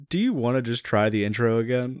Do you want to just try the intro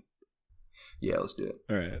again? Yeah, let's do it.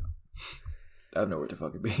 All right. I have nowhere to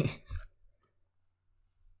fucking be.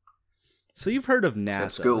 So you've heard of NASA.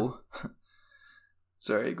 Except school.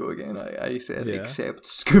 Sorry, go again. I said Yeah. except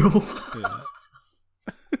school. Yeah.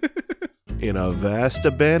 In a vast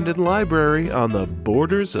abandoned library on the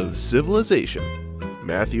borders of civilization,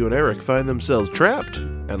 Matthew and Eric find themselves trapped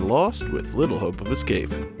and lost with little hope of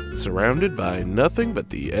escape. Surrounded by nothing but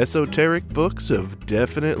the esoteric books of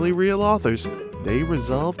definitely real authors, they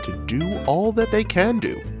resolve to do all that they can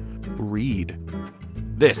do. Read.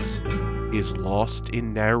 This is Lost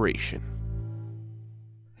in Narration.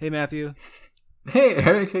 Hey, Matthew. Hey,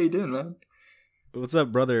 Eric, how you doing, man? What's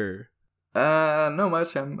up, brother? No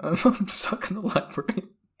much. I'm stuck in the library.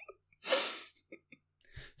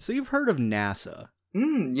 So you've heard of NASA.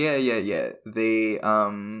 Yeah. They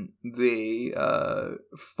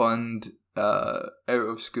fund out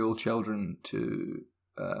of school children to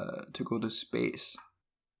go to space.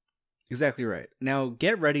 Exactly right. Now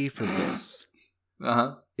get ready for this.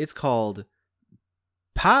 Uh-huh. It's called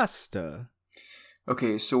pasta.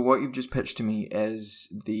 Okay, so what you've just pitched to me is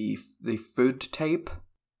the food type.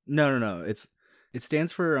 No. It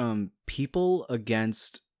stands for people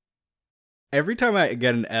against. Every time I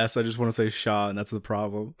get an S, I just want to say Shaw, and that's the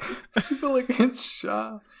problem. I feel like it's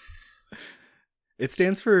Shaw. It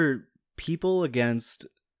stands for people against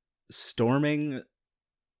storming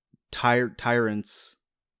tyrants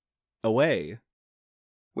away.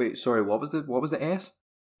 Wait, sorry. What was the S?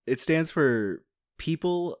 It stands for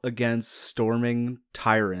people against storming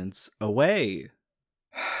tyrants away.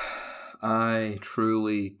 I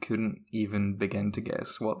truly couldn't even begin to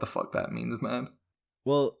guess what the fuck that means, man.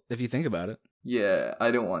 Well, if you think about it. Yeah, I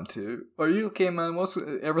don't want to. Are you okay, man? What's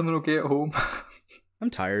everything okay at home? I'm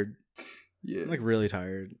tired. Yeah. I'm like really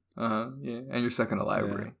tired. Yeah. And you're stuck in a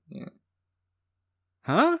library. Yeah.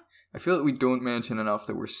 Huh? I feel like we don't mention enough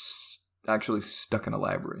that we're actually stuck in a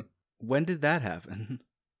library. When did that happen?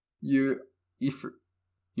 You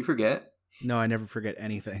forget? No, I never forget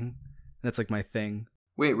anything. That's like my thing.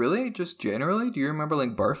 Wait, really? Just generally? Do you remember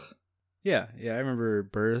like birth? Yeah, I remember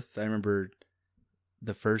birth. I remember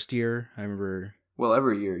the first year. I remember Well,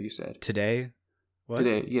 every year you said. today. What?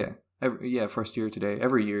 Today, yeah. First year today.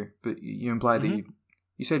 Every year. But you implied that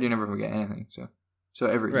you said you never forget anything. So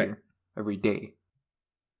every Right. year. Every day.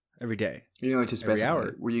 Every day. You know, to specify.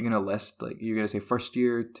 hour. Were you going to list, like, you're going to say first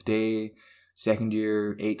year, today, second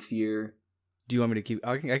year, 8th year? Do you want me to keep?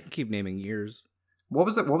 I can keep naming years. What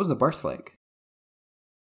was the birth like?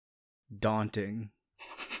 Daunting.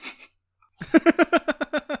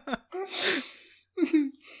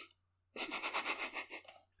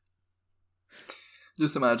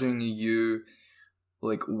 Just imagining you,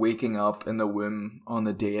 like, waking up in the womb on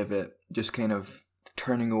the day of it, just kind of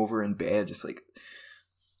turning over in bed, just like,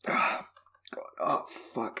 oh, God, oh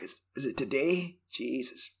fuck, is it today?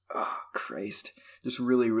 Jesus, oh, Christ. Just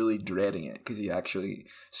really, really dreading it, because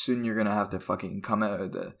soon you're gonna have to fucking come out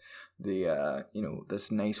of the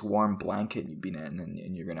this nice warm blanket you've been in,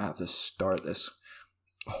 and you're gonna have to start this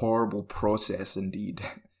horrible process indeed.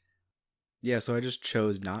 Yeah, so I just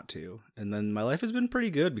chose not to, and then my life has been pretty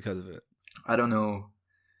good because of it. I don't know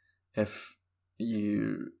if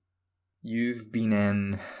you've been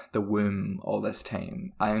in the womb all this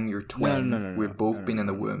time. I am your twin. No. We've both been in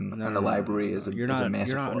the womb, and the library is a metaphor.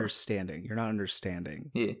 You're not understanding. You're not understanding.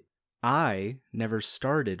 Yeah. I never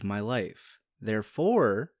started my life.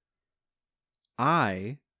 Therefore,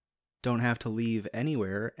 I don't have to leave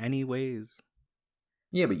anywhere anyways.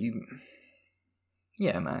 Yeah, but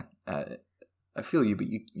yeah, man. I feel you, but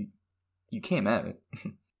you came out.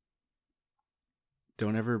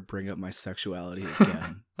 Don't ever bring up my sexuality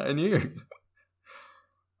again. I knew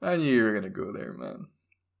you were gonna go there, man.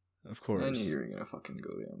 Of course. I knew you were gonna fucking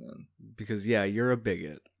go there, man. Because, yeah, you're a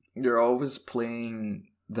bigot. You're always playing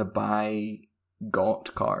the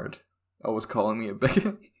got card. Always calling me a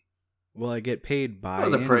bigot. Well, I get paid by. That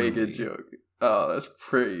was a pretty good joke. Oh, that's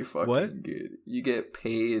pretty fucking What? good. You get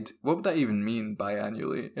paid. What would that even mean,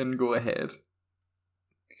 biannually? And go ahead.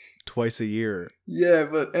 Twice a year. Yeah,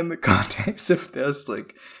 but in the context of this,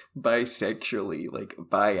 like, bisexually, like,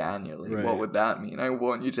 biannually, Right. what would that mean? I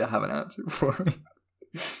want you to have an answer for me.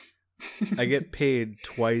 I get paid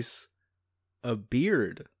twice a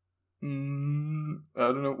beard. I don't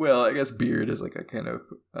know. Well, I guess beard is like a kind of,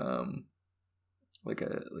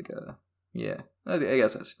 yeah. I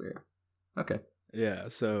guess that's fair. Okay. Yeah,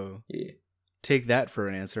 so Yeah. take that for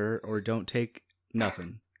an answer or don't take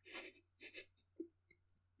nothing.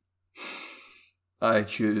 I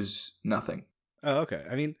choose nothing. Oh, okay.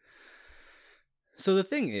 I mean, so the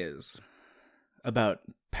thing is about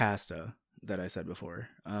pasta that I said before.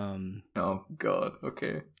 Oh God.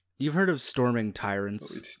 Okay. You've heard of storming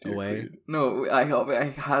tyrants away? No, I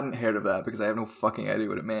hadn't heard of that because I have no fucking idea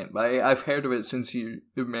what it meant. But I've heard of it since you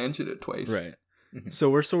mentioned it twice. Right. So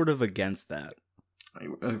we're sort of against that.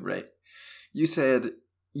 Right. You said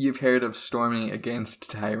you've heard of storming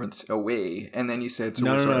against tyrants away, and then you said so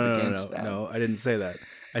we're sort of against that. No, I didn't say that.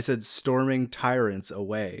 I said storming tyrants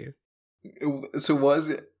away. So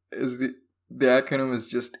is the acronym is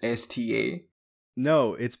just STA?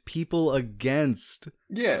 No, it's people against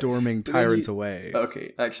storming tyrants away.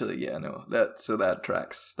 Okay, actually, yeah, no, that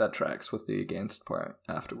tracks with the against part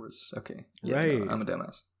afterwards. Okay, yeah, right. No, I'm a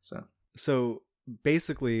dumbass. So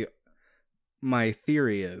basically, my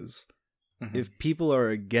theory is, if people are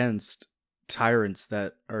against tyrants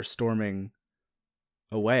that are storming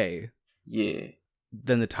away,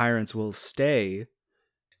 then the tyrants will stay.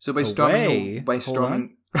 So by away,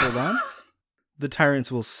 storming, hold on, the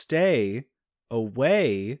tyrants will stay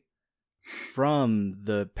away from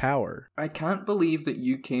the power. I can't believe that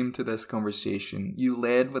you came to this conversation. You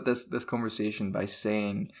led with this conversation by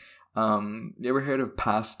saying, you ever heard of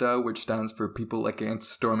PASTA, which stands for People Against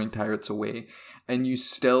Storming Tyrants Away, and you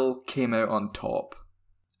still came out on top.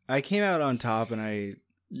 I came out on top and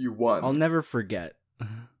you won. I'll never forget.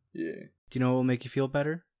 Yeah. Do you know what will make you feel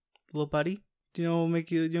better, little buddy? Do you know what will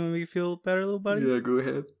make you feel better, little buddy? Yeah, go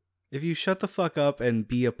ahead. If you shut the fuck up and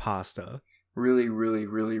be a pasta. Really, really,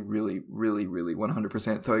 really, really, really, really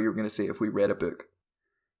 100% thought you were going to say if we read a book.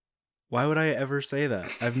 Why would I ever say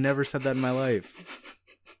that? I've never said that in my life.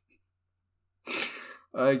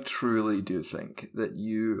 I truly do think that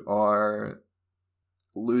you are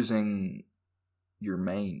losing your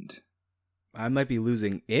mind. I might be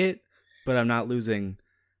losing it, but I'm not losing...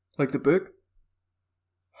 Like the book?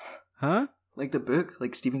 Huh? Like the book?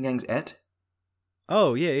 Like Stephen King's It?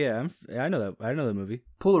 Oh, yeah. I know that. I know the movie.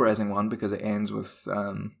 Polarizing one because it ends with,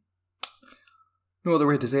 no other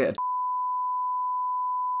way to say it.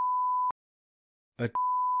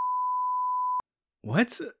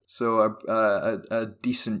 What? So a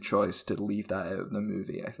decent choice to leave that out of the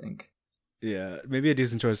movie, I think. Yeah, maybe a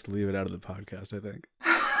decent choice to leave it out of the podcast, I think.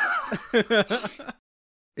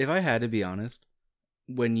 If I had to be honest,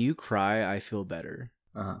 when you cry, I feel better.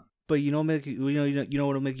 But you know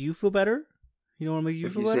what'll make you feel better? You know what'll make you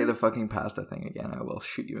feel better? If you say the fucking pasta thing again, I will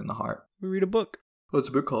shoot you in the heart. We read a book. What's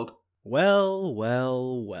the book called? Well.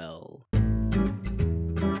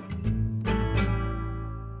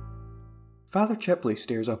 Father Chipley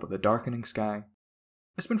stares up at the darkening sky.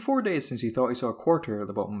 It's been 4 days since he thought he saw a quarter at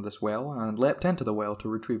the bottom of this well, and leapt into the well to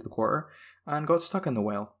retrieve the quarter, and got stuck in the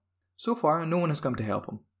well. So far, no one has come to help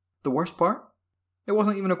him. The worst part? It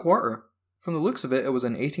wasn't even a quarter. From the looks of it, it was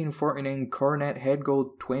an 1849 Coronet Head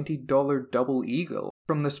Gold $20 double eagle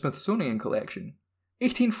from the Smithsonian collection.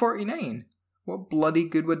 1849! What bloody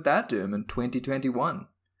good would that do him in 2021?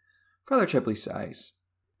 Father Chipley sighs.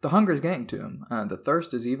 The hunger's getting to him, and the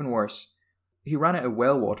thirst is even worse. He ran out of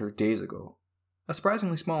well water days ago. A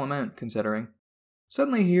surprisingly small amount, considering.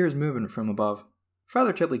 Suddenly he hears movement from above.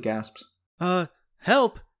 Father Chipley gasps.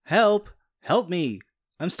 Help! Help me!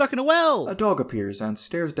 I'm stuck in a well! A dog appears and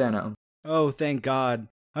stares down at him. Oh, thank God.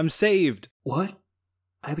 I'm saved! What?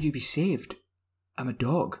 How would you be saved? I'm a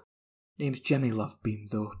dog. Name's Jimmy Lovebeam,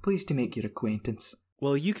 though. Pleased to make your acquaintance.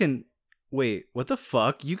 Well, you can... Wait, what the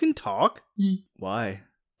fuck? You can talk? Why?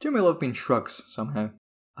 Jimmy Lovebeam shrugs, somehow.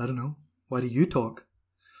 I don't know. Why do you talk?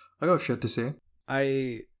 I got shit to say.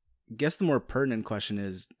 I guess the more pertinent question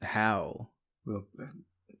is, how? Well,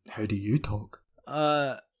 how do you talk?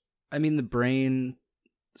 I mean, the brain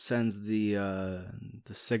sends the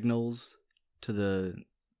signals to the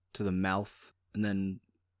mouth, and then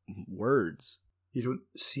words. You don't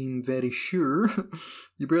seem very sure.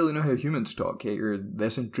 You barely know how humans talk, yet you're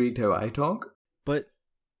this intrigued how I talk? But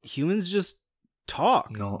humans just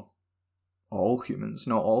talk. Not all humans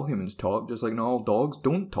talk, just like not all dogs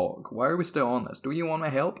don't talk. Why are we still on this? Do you want my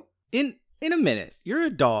help? In a minute. You're a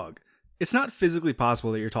dog. It's not physically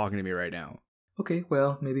possible that you're talking to me right now. Okay,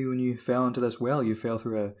 well, maybe when you fell into this well, you fell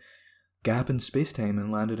through a gap in space-time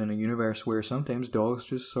and landed in a universe where sometimes dogs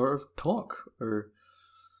just sort of talk. Or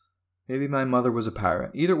maybe my mother was a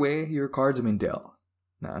parrot. Either way, your cards have been dealt.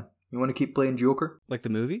 Nah. You want to keep playing Joker? Like the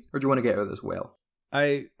movie? Or do you want to get out of this well?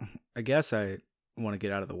 I guess I want to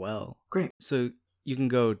get out of the well. Great. So you can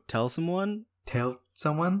go tell someone? Tell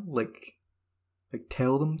someone? Like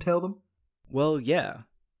tell them? Well, yeah.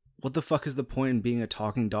 What the fuck is the point in being a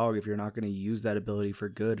talking dog if you're not going to use that ability for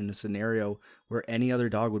good in a scenario where any other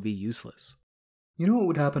dog would be useless? You know what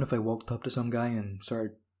would happen if I walked up to some guy and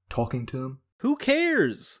started talking to him? Who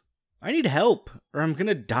cares? I need help, or I'm going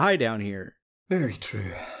to die down here. Very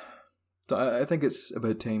true. I think it's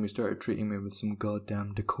about time you started treating me with some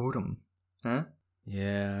goddamn decorum. Huh?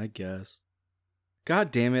 Yeah, I guess.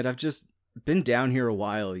 God damn it, I've just been down here a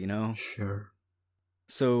while, you know? Sure.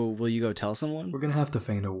 So, will you go tell someone? We're gonna have to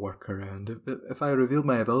find a workaround. If I revealed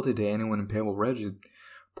my ability to anyone in Pebble Ridge, you'd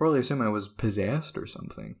probably assume I was possessed or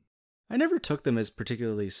something. I never took them as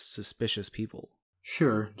particularly suspicious people.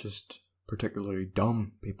 Sure, just particularly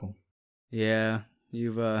dumb people. Yeah,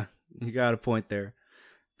 you got a point there.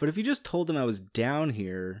 But if you just told them I was down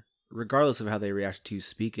here, regardless of how they reacted to you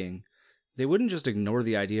speaking, they wouldn't just ignore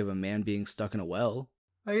the idea of a man being stuck in a well.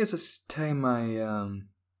 I guess it's time I,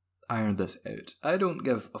 ironed this out. I don't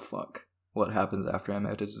give a fuck what happens after I'm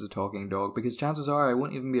outed as a talking dog, because chances are I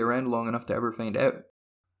won't even be around long enough to ever find out.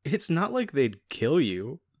 It's not like they'd kill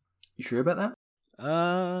you. You sure about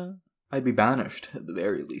that? I'd be banished, at the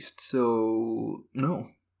very least, so... no.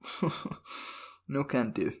 No,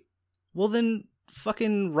 can't do. Well then,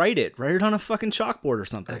 fucking write it. Write it on a fucking chalkboard or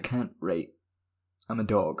something. I can't write. I'm a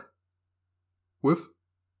dog. Woof.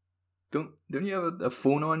 Don't you have a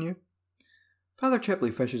phone on you? Father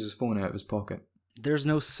Chipley fishes his phone out of his pocket. There's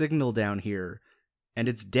no signal down here, and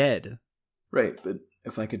it's dead. Right, but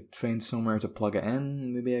if I could find somewhere to plug it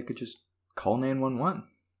in, maybe I could just call 911.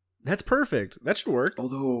 That's perfect. That should work.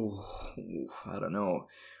 Although, I don't know.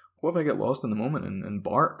 What if I get lost in the moment and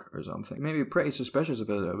bark or something? Maybe pretty suspicious of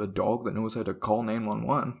a dog that knows how to call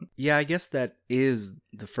 911. Yeah, I guess that is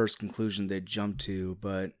the first conclusion they'd jump to,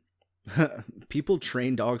 but people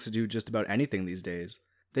train dogs to do just about anything these days.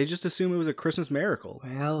 They just assume it was a Christmas miracle.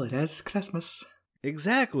 Well, it is Christmas.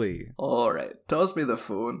 Exactly. Alright, toss me the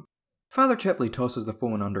phone. Father Chipley tosses the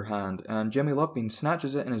phone underhand, and Jimmy Lovebean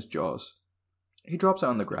snatches it in his jaws. He drops it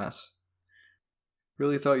on the grass.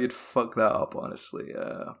 Really thought you'd fuck that up, honestly.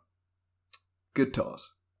 Good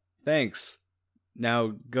toss. Thanks.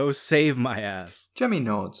 Now go save my ass. Jimmy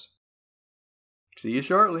nods. See you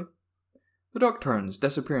shortly. The dog turns,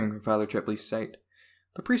 disappearing from Father Chipley's sight.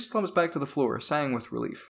 The priest slumps back to the floor, sighing with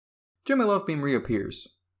relief. Jimmy Lovebeam reappears.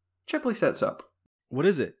 Chipley sets up. What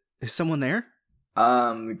is it? Is someone there?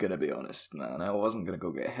 I'm gonna be honest, man. I wasn't gonna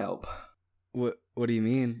go get help. What do you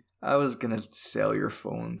mean? I was gonna sell your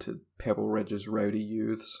phone to Pebble Ridge's rowdy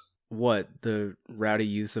youths. What, the rowdy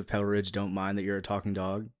youths of Pebble Ridge don't mind that you're a talking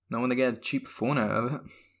dog? Not when they get a cheap phone out of it.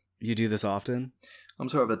 You do this often? I'm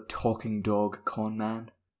sort of a talking dog con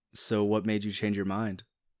man. So what made you change your mind?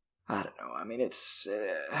 I don't know. I mean, it's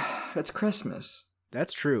Christmas.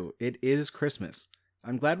 That's true. It is Christmas.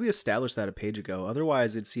 I'm glad we established that a page ago.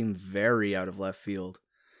 Otherwise, it'd seem very out of left field.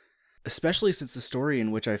 Especially since the story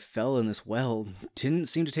in which I fell in this well didn't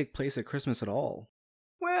seem to take place at Christmas at all.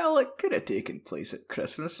 Well, it could have taken place at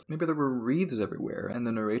Christmas. Maybe there were wreaths everywhere, and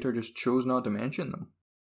the narrator just chose not to mention them.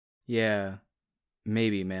 Yeah,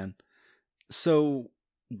 maybe, man. So,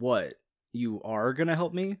 what? You are gonna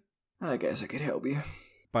help me? I guess I could help you.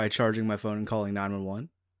 By charging my phone and calling 911?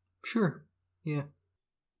 Sure, yeah.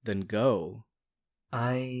 Then go.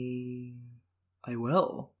 I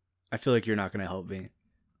will. I feel like you're not gonna help me.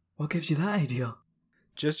 What gives you that idea?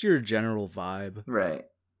 Just your general vibe. Right.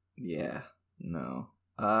 Yeah. No.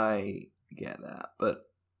 I get that. But,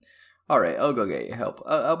 alright, I'll go get you help.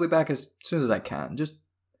 I'll be back as soon as I can. Just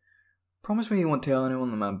promise me you won't tell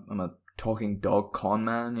anyone I'm a talking dog con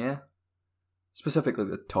man, yeah? Specifically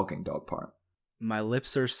the talking dog part. My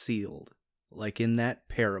lips are sealed. Like in that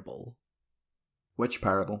parable. Which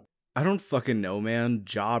parable? I don't fucking know, man.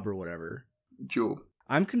 Job or whatever. Job.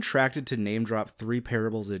 I'm contracted to name drop 3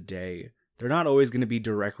 parables a day. They're not always going to be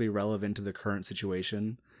directly relevant to the current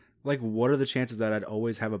situation. Like, what are the chances that I'd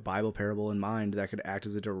always have a Bible parable in mind that could act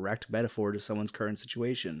as a direct metaphor to someone's current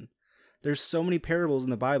situation? There's so many parables in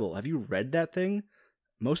the Bible. Have you read that thing?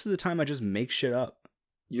 Most of the time I just make shit up.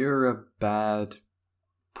 You're a bad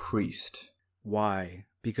priest. Why?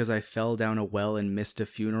 Because I fell down a well and missed a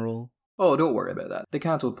funeral? Oh, don't worry about that. They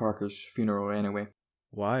cancelled Parker's funeral anyway.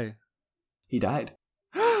 Why? He died.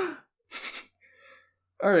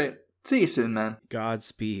 Alright, see you soon, man.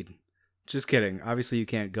 Godspeed. Just kidding. Obviously you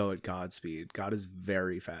can't go at Godspeed. God is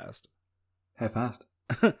very fast. How fast?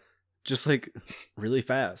 Just like, really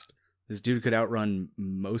fast. This dude could outrun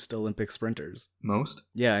most Olympic sprinters. Most?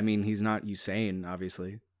 Yeah, I mean, he's not Usain,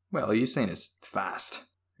 obviously. Well, Usain is fast.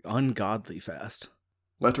 Ungodly fast.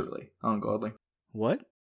 Literally, ungodly. What?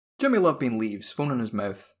 Jimmy Lovebean leaves, phone in his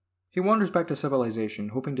mouth. He wanders back to civilization,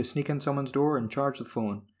 hoping to sneak in someone's door and charge the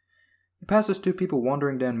phone. He passes 2 people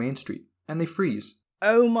wandering down Main Street, and they freeze.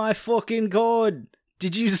 Oh my fucking god!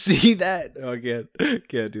 Did you see that? Oh, I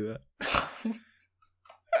can't do that.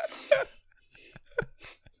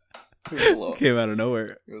 It was a lot. Came out of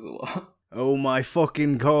nowhere. It was a lot. Oh my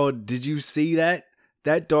fucking god, did you see that?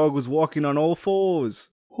 That dog was walking on all fours.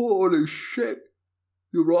 Holy shit.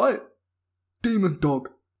 You're right. Demon dog.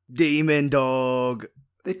 Demon dog.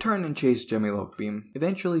 They turn and chase Jimmy Lovebeam,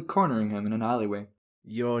 eventually cornering him in an alleyway.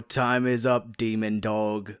 Your time is up, demon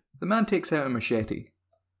dog. The man takes out a machete.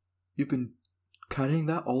 You've been carrying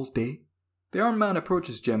that all day? The armed man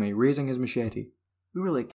approaches Jimmy, raising his machete. We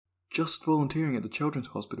were just volunteering at the children's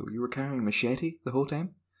hospital. You were carrying a machete the whole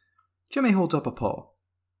time? Jimmy holds up a paw.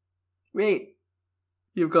 Wait.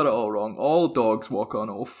 You've got it all wrong. All dogs walk on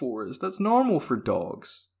all fours. That's normal for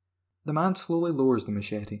dogs. The man slowly lowers the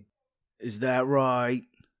machete. Is that right?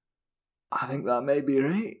 I think that may be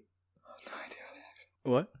right.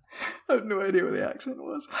 What? I have no idea what the accent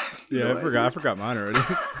was. I forgot mine already.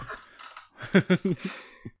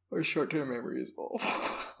 Our short-term memory is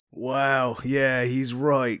awful. Wow, yeah, he's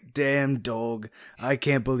right. Damn dog. I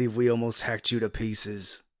can't believe we almost hacked you to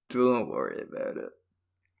pieces. Don't worry about it.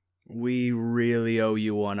 We really owe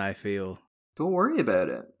you one, I feel. Don't worry about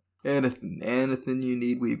it. Anything you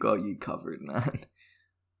need, we've got you covered, man.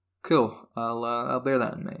 Cool. I'll bear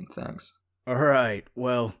that in mind. Thanks. Alright,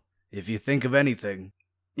 well, if you think of anything.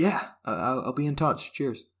 Yeah, I'll be in touch.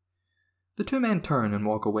 Cheers. The two men turn and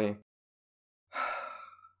walk away.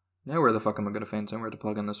 Now where the fuck am I going to find somewhere to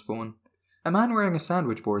plug in this phone? A man wearing a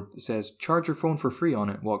sandwich board that says, charge your phone for free on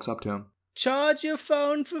it, walks up to him. Charge your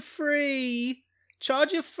phone for free.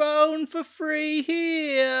 Charge your phone for free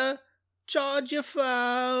here. Charge your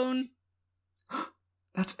phone.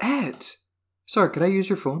 That's it. Sir, could I use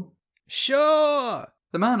your phone? Sure.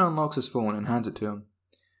 The man unlocks his phone and hands it to him.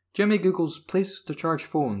 Jimmy Googles places to charge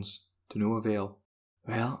phones, to no avail.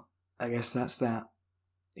 Well, I guess that's that.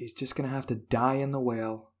 He's just gonna have to die in the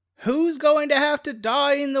well. Who's going to have to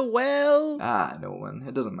die in the well? No one.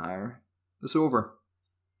 It doesn't matter. It's over.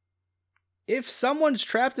 If someone's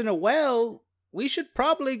trapped in a well, we should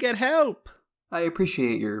probably get help. I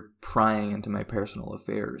appreciate your prying into my personal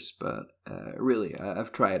affairs, but really,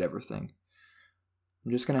 I've tried everything.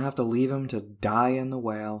 I'm just gonna have to leave him to die in the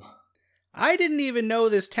well. I didn't even know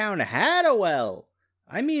this town had a well.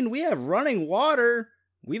 I mean, we have running water.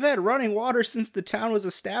 We've had running water since the town was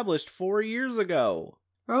established 4 years ago.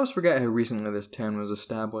 I always forget how recently this town was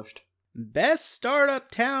established. Best startup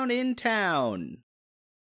town in town.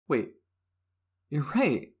 Wait, you're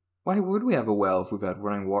right. Why would we have a well if we've had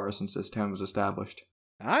running water since this town was established?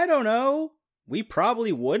 I don't know. We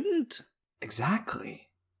probably wouldn't.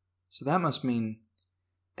 Exactly. So that must mean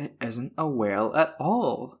it isn't a well at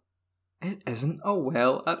all. It isn't a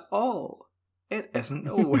well at all. It isn't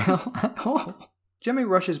a well at all. Jimmy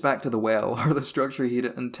rushes back to the well, or the structure he'd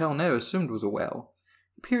until now assumed was a well.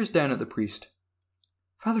 He peers down at the priest.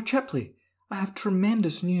 Father Chipley, I have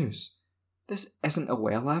tremendous news. This isn't a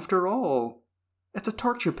well after all. It's a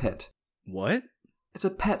torture pit. What? It's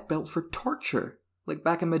a pit built for torture. Like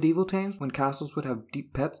back in medieval times when castles would have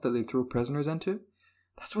deep pits that they'd throw prisoners into.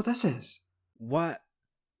 That's what this is. What?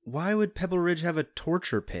 Why would Pebble Ridge have a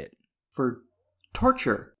torture pit? For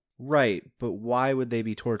torture. Right, but why would they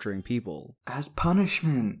be torturing people? As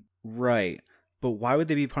punishment. Right, but why would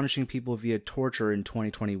they be punishing people via torture in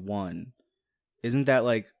 2021? Isn't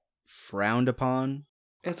that, frowned upon?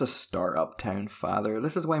 It's a startup town, Father.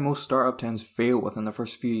 This is why most startup towns fail within the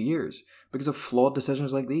first few years, because of flawed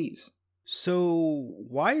decisions like these. So,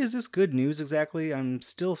 why is this good news exactly? I'm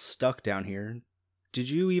still stuck down here.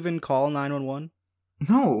 Did you even call 911?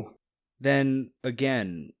 No. Then,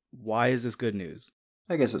 again, why is this good news?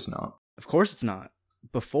 I guess it's not. Of course it's not.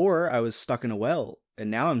 Before, I was stuck in a well,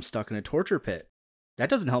 and now I'm stuck in a torture pit. That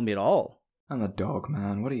doesn't help me at all. I'm a dog,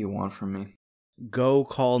 man. What do you want from me? Go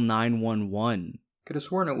call 911. Could have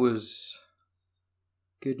sworn it was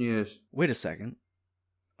good news. Wait a second.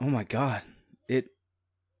 Oh my god.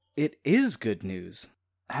 It is good news.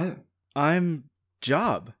 How? I'm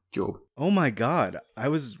Job. Job. Oh my god. I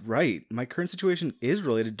was right. My current situation is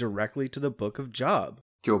related directly to the book of Job.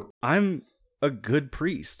 Job. I'm a good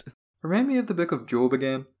priest. Remind me of the book of Job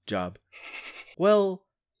again. Job. Well,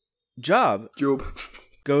 Job. Job.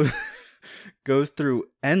 goes through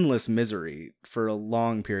endless misery for a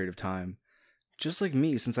long period of time. Just like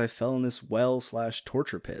me, since I fell in this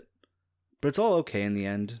well/torture pit. But it's all okay in the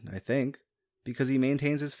end, I think, because he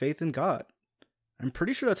maintains his faith in God. I'm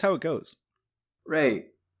pretty sure that's how it goes. Right.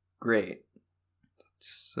 Great.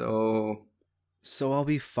 So I'll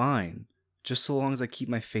be fine, just so long as I keep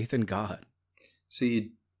my faith in God. So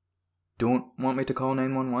you don't want me to call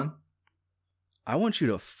 911? I want you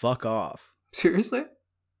to fuck off. Seriously?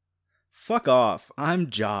 Fuck off. I'm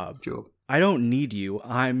Job. Job. I don't need you.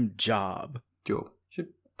 I'm Job. Job. Should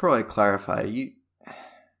probably clarify. You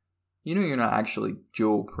know you're not actually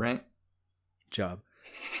Job, right? Job.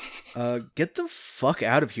 Get the fuck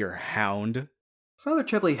out of here, hound. Father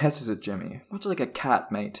Chipley hisses at Jimmy, much like a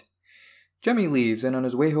cat might. Jimmy leaves, and on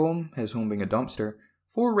his way home, his home being a dumpster,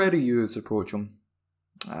 4 rowdy youths approach him.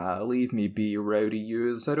 Leave me be, rowdy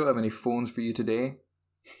youths. I don't have any phones for you today.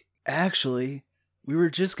 Actually, we were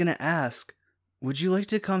just gonna ask, would you like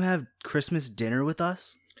to come have Christmas dinner with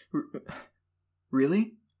us?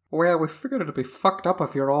 Really? Well, we figured it'd be fucked up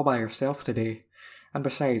if you're all by yourself today. And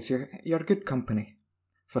besides, you're good company.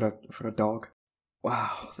 For a dog.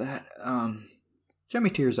 Wow, that, Jimmy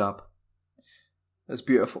tears up. That's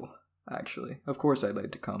beautiful, actually. Of course I'd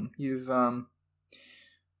like to come. You've,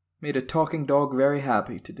 made a talking dog very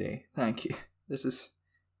happy today. Thank you. This is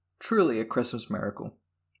truly a Christmas miracle.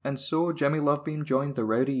 And so Jimmy Lovebeam joins the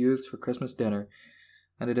rowdy youths for Christmas dinner,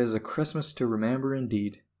 and it is a Christmas to remember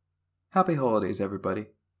indeed. Happy holidays, everybody.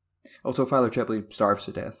 Also, Father Chipley starves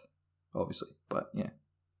to death, obviously, but yeah,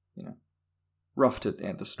 rough to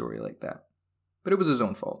end the story like that. But it was his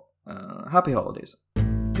own fault. Happy holidays.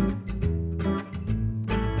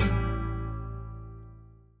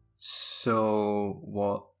 So,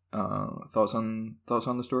 what thoughts on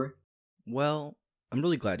the story? Well, I'm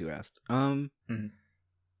really glad you asked.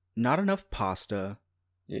 Not enough pasta.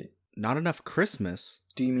 Yeah. Not enough Christmas.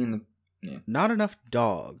 Do you mean Not enough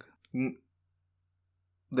dog.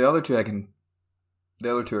 The other two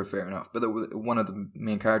are fair enough, but one of the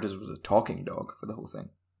main characters was a talking dog for the whole thing.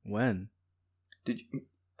 When? You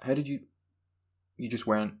just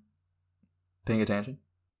weren't paying attention?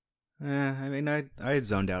 I mean, I had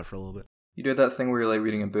zoned out for a little bit. You did that thing where you're like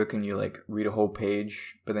reading a book and you like read a whole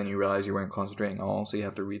page, but then you realize you weren't concentrating at all, so you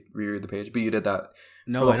have to reread the page. But you did that.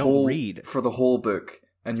 No, I don't read. For the whole book,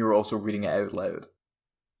 and you were also reading it out loud.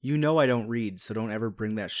 You know I don't read, so don't ever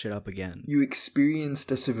bring that shit up again. You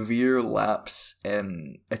experienced a severe lapse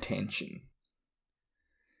in attention.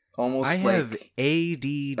 Almost I like have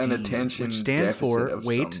ADD, an attention which stands for of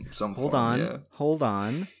wait. some hold form, on, yeah. hold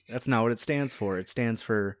on. That's not what it stands for. It stands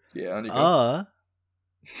for on you go.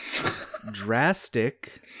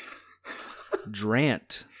 Drastic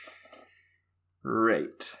Drant.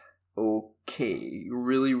 Right. Okay.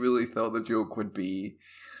 Really, really thought the joke would be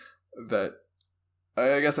that.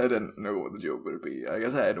 I guess I didn't know what the joke would be. I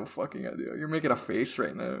guess I had no fucking idea. You're making a face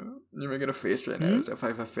right now. As if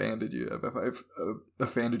I've offended you. If I've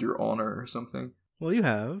offended your honor or something. Well, you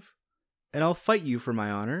have. And I'll fight you for my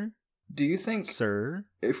honor. Do you think, sir,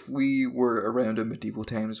 if we were around in medieval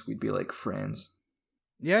times, we'd be like friends?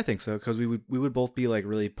 Yeah, I think so. Because we would both be like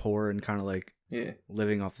really poor and kind of like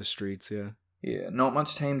living off the streets, yeah. Yeah, not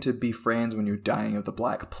much time to be friends when you're dying of the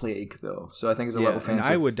Black Plague, though. So I think it's a little offensive.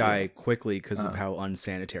 And I would die quickly because of how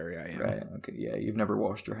unsanitary I am. Right, okay, yeah. You've never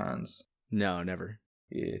washed your hands. No, never.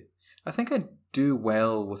 Yeah. I think I'd do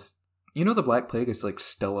well with... You know the Black Plague is, like,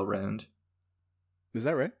 still around. Is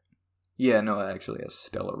that right? Yeah, no, actually, it's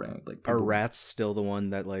still around. Like, Are rats still the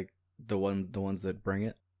one that, like, the ones that bring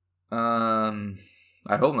it? I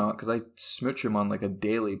hope not, because I smooch them on, like, a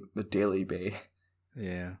daily bay.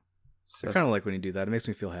 Yeah. So I kind of like when you do that. It makes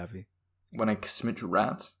me feel happy. When I smooch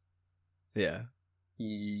rats? Yeah.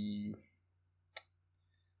 Is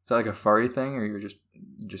that like a furry thing, or you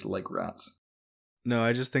just like rats? No,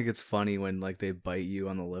 I just think it's funny when like they bite you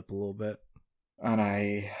on the lip a little bit. And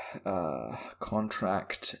I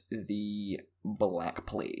contract the Black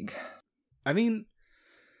Plague. I mean,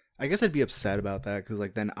 I guess I'd be upset about that because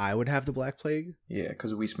like then I would have the Black Plague. Yeah,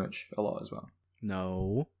 because we smooch a lot as well.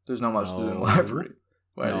 No. There's not much to do in the library.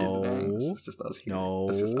 Why no. are you denying this? It's just us here. No.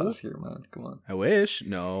 It's just us here, man. Come on. I wish.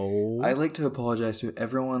 No. I'd like to apologize to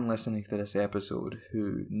everyone listening to this episode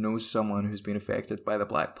who knows someone who's been affected by the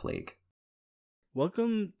Black Plague.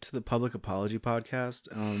 Welcome to the Public Apology Podcast.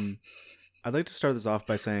 I'd like to start this off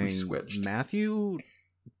by saying Matthew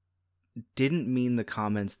didn't mean the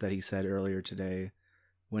comments that he said earlier today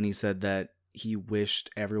when he said that he wished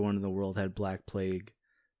everyone in the world had Black Plague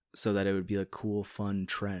so that it would be a cool, fun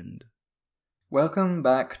trend. Welcome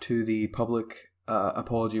back to the Public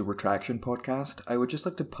Apology Retraction Podcast. I would just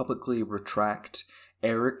like to publicly retract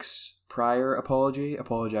Eric's prior apology,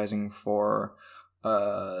 apologizing for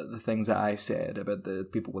the things that I said about the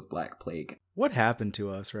people with Black Plague. What happened to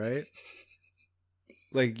us, right?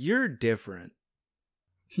 Like, you're different.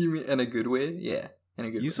 You mean in a good way? Yeah. In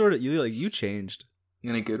a good way. You changed.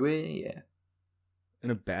 In a good way? Yeah.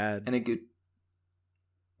 In a bad. In a good...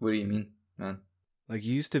 What do you mean, man? Like,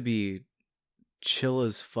 you used to be chill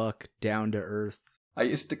as fuck, down to earth. I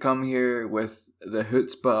used to come here with the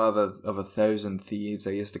chutzpah of 1,000 thieves.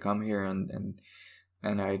 I used to come here and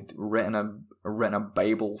I'd written a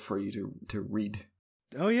Bible for you to read.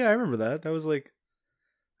 Oh yeah, I remember that. That was like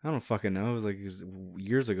I don't fucking know. It was like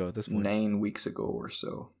years ago at this point. 9 weeks ago or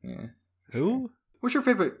so. Yeah. Who? What's your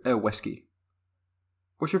favorite whiskey?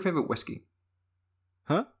 What's your favorite whiskey?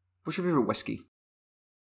 Huh? What's your favorite whiskey?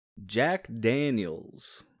 Jack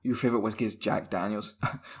Daniels. Your favorite whiskey is Jack Daniels?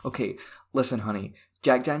 Okay, listen, honey.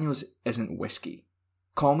 Jack Daniels isn't whiskey.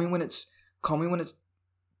 Call me when it's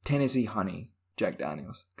Tennessee honey Jack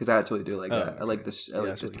Daniels, because I actually do like that. Okay. I like this. I like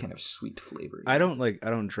this sweet. kind of sweet flavor. I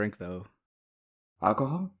don't drink though.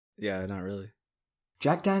 Alcohol? Yeah, not really.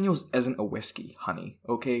 Jack Daniels isn't a whiskey, honey.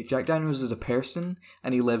 Okay, Jack Daniels is a person,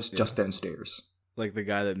 and he lives just downstairs. Like the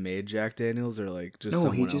guy that made Jack Daniels, or like just no,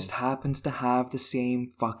 someone he just else? happens to have the same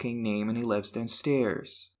fucking name, and he lives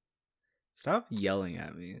downstairs. Stop yelling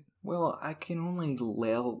at me. Well, I can only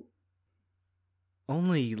lel.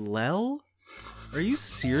 Only Lel? Are you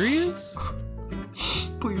serious?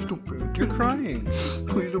 Please don't bring it. You're crying.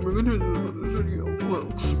 Please don't bring it into this video.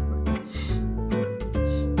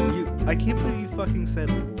 I can't believe you fucking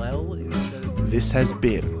said Lel instead of... This has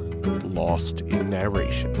been Lost in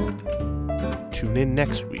Narration. Tune in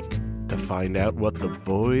next week to find out what the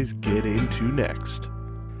boys get into next.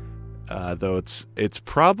 Though it's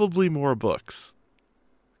probably more books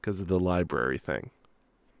because of the library thing.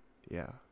 Yeah.